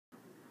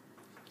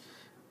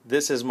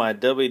This is my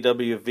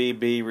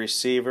WWVB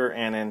receiver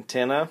and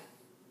antenna.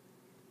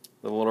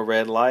 The little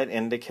red light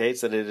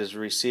indicates that it is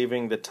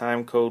receiving the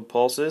time code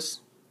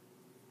pulses.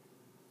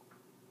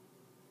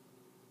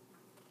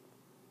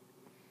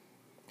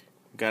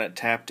 Got it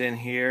tapped in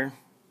here.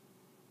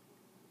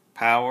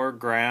 Power,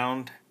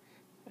 ground,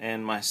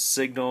 and my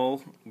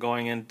signal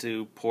going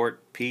into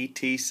port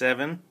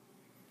PT7.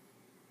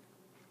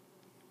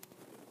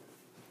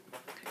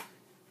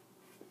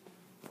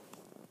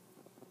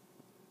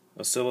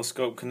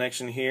 Oscilloscope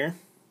connection here.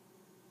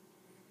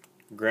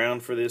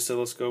 Ground for the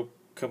oscilloscope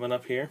coming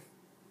up here.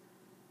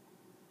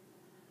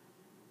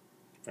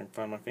 If I can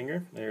find my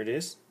finger, there it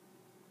is.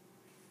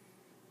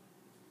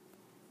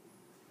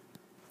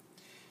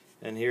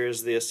 And here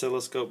is the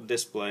oscilloscope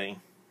display.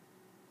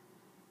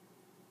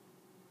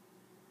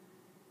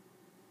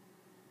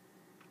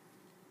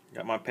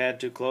 Got my pad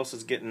too close,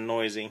 it's getting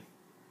noisy.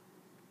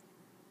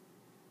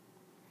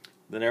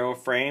 The narrow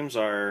frames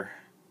are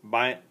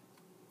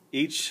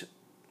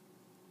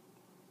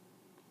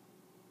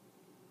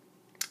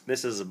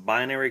this is a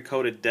binary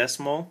coded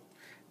decimal.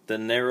 The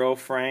narrow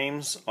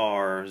frames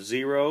are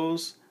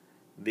zeros.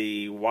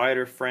 The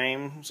wider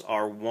frames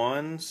are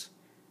ones.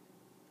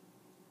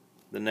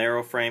 The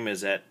narrow frame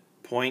is at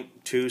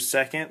 0.2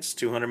 seconds,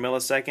 200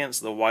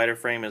 milliseconds. The wider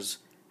frame is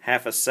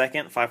half a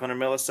second, 500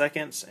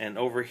 milliseconds. And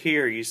over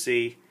here you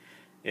see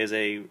is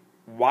a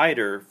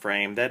wider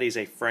frame. That is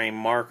a frame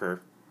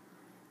marker.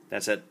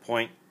 That's at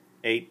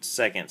 0.8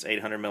 seconds,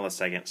 800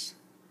 milliseconds.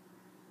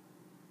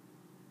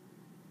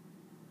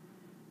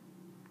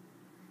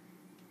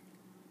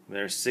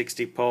 There's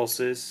 60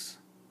 pulses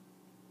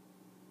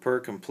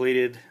per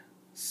completed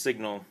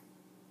signal.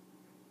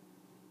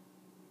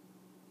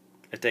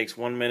 It takes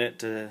 1 minute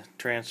to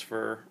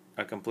transfer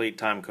a complete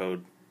time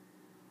code.